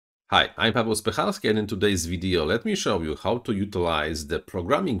Hi, I'm Paweł Spychalski, and in today's video let me show you how to utilize the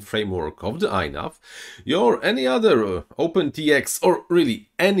programming framework of the INAV, or any other OpenTX, or really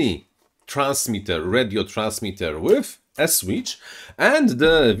any transmitter, radio transmitter with a switch, and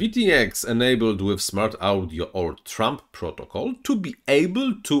the VTX enabled with SmartAudio or Tramp protocol to be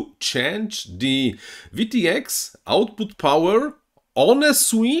able to change the VTX output power on a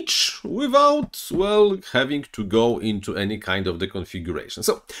switch without, well, having to go into any kind of the configuration.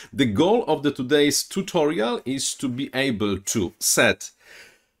 So the goal of the today's tutorial is to be able to set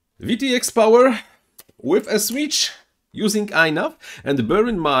VTX power with a switch using INAV, and bear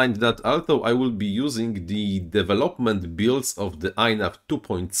in mind that although I will be using the development builds of the INAV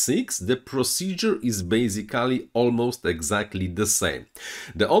 2.6, the procedure is basically almost exactly the same.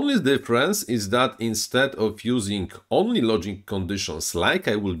 The only difference is that instead of using only logic conditions like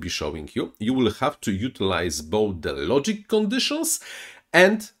I will be showing you, you will have to utilize both the logic conditions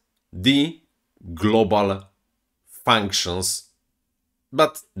and the global functions.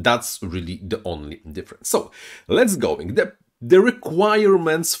 But that's really the only difference. So let's go. The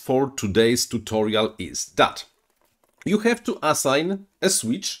requirements for today's tutorial is that you have to assign a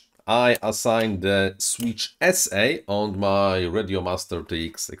switch. I assigned the switch SA on my Radiomaster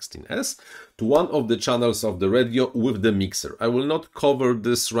TX16S to one of the channels of the radio with the mixer. I will not cover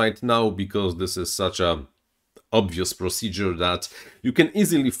this right now because this is such a obvious procedure that you can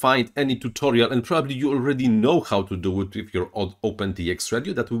easily find any tutorial, and probably you already know how to do it with your OpenTX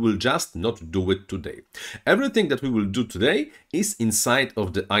radio, that we will just not do it today. Everything that we will do today is inside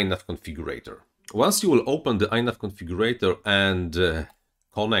of the INAV configurator. Once you will open the INAV configurator and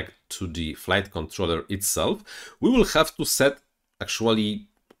connect to the flight controller itself, we will have to set actually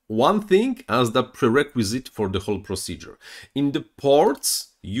one thing as the prerequisite for the whole procedure. In the ports,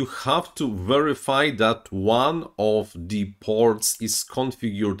 you have to verify that one of the ports is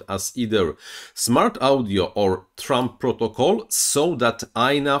configured as either SmartAudio or Tramp protocol so that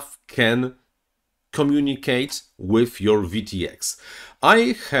INAV can communicate with your VTX.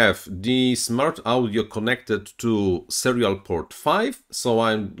 I have the SmartAudio connected to serial port 5, so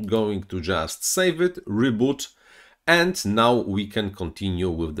I'm going to just save it, reboot, and now we can continue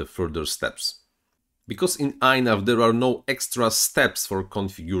with the further steps. Because in INAV there are no extra steps for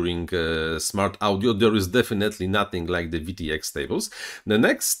configuring SmartAudio, there is definitely nothing like the VTX tables. The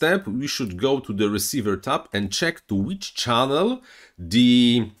next step, we should go to the receiver tab and check to which channel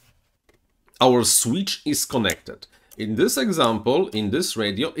our switch is connected. In this example, in this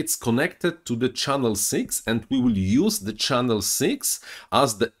radio, it's connected to the channel 6, and we will use the channel 6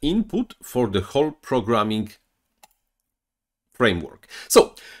 as the input for the whole programming framework.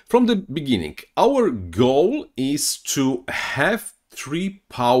 So from the beginning, our goal is to have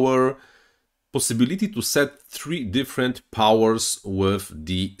possibility to set 3 different powers with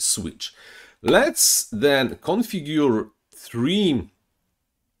the switch. Let's then configure 3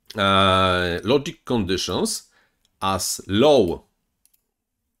 logic conditions as low,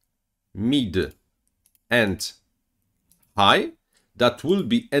 mid, and high, that will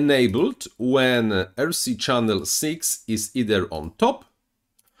be enabled when RC channel 6 is either on top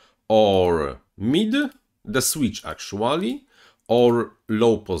or mid, the switch actually, or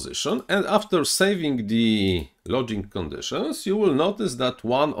low position. And after saving the logic conditions, you will notice that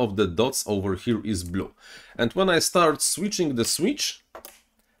one of the dots over here is blue. And when I start switching the switch,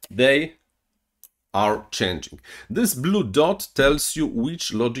 they are changing. This blue dot tells you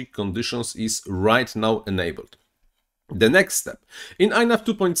which logic conditions is right now enabled. The next step, in INAV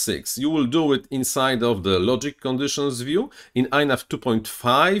 2.6, you will do it inside of the logic conditions view. In INAV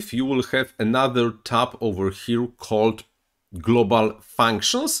 2.5, you will have another tab over here called global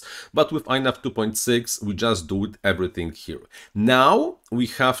functions, but with INAV 2.6, we just do it everything here. Now we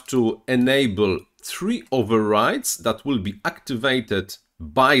have to enable 3 overrides that will be activated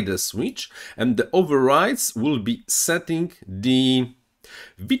by the switch, and the overrides will be setting the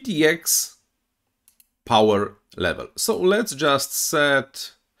VTX power level. So let's just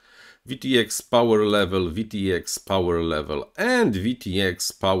set VTX power level, VTX power level, and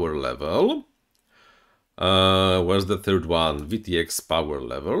VTX power level. Where's the third one? VTX power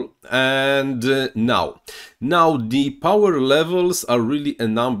level. And now the power levels are really a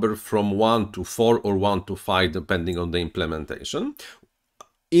number from 1 to 4 or 1 to 5 depending on the implementation.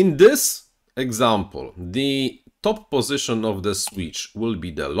 In this example, the top position of the switch will be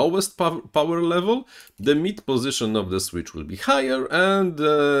the lowest power level, the mid position of the switch will be higher, and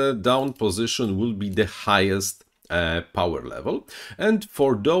the down position will be the highest power level. And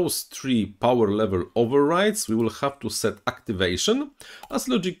for those 3 power level overrides, we will have to set activation as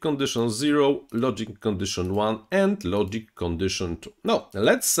logic condition 0, logic condition 1, and logic condition 2. Now,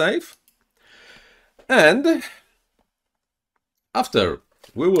 let's save. And after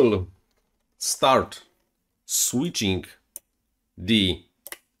we will start switching the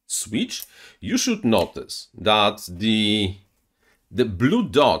switch, you should notice that the blue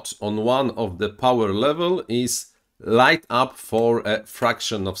dot on one of the power level is light up for a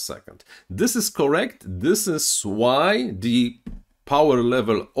fraction of a second. This is correct. This is why the power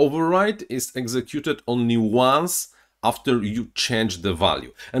level override is executed only once after you change the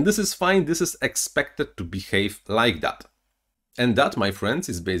value. And this is fine. This is expected to behave like that. And that, my friends,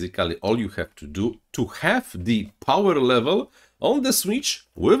 is basically all you have to do to have the power level on the switch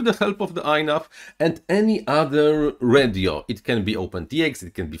with the help of the INAV and any other radio. It can be OpenTX,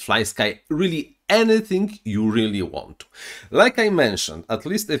 it can be FlySky, really anything you really want to. Like I mentioned at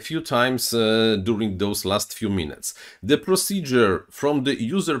least a few times during those last few minutes, the procedure from the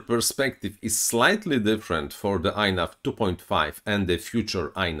user perspective is slightly different for the INAV 2.5 and the future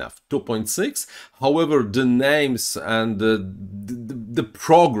INAV 2.6. However, the names and the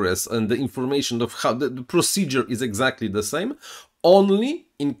progress and the information of how the procedure is exactly the same. Only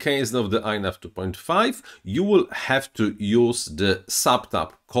in case of the INAV 2.5, you will have to use the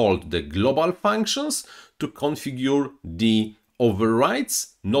subtab called the global functions to configure the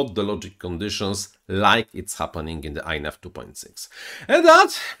overrides, not the logic conditions like it's happening in the INAV 2.6. And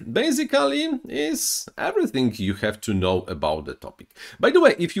that basically is everything you have to know about the topic. By the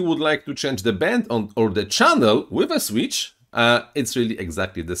way, if you would like to change the band or the channel with a switch, it's really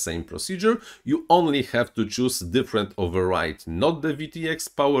exactly the same procedure. You only have to choose different override, not the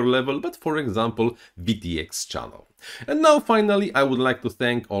VTX power level, but for example, VTX channel. And now finally, I would like to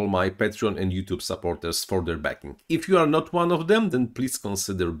thank all my Patreon and YouTube supporters for their backing. If you are not one of them, then please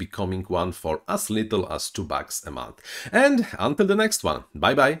consider becoming one for as little as $2 a month. And until the next one,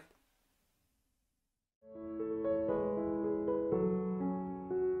 bye bye.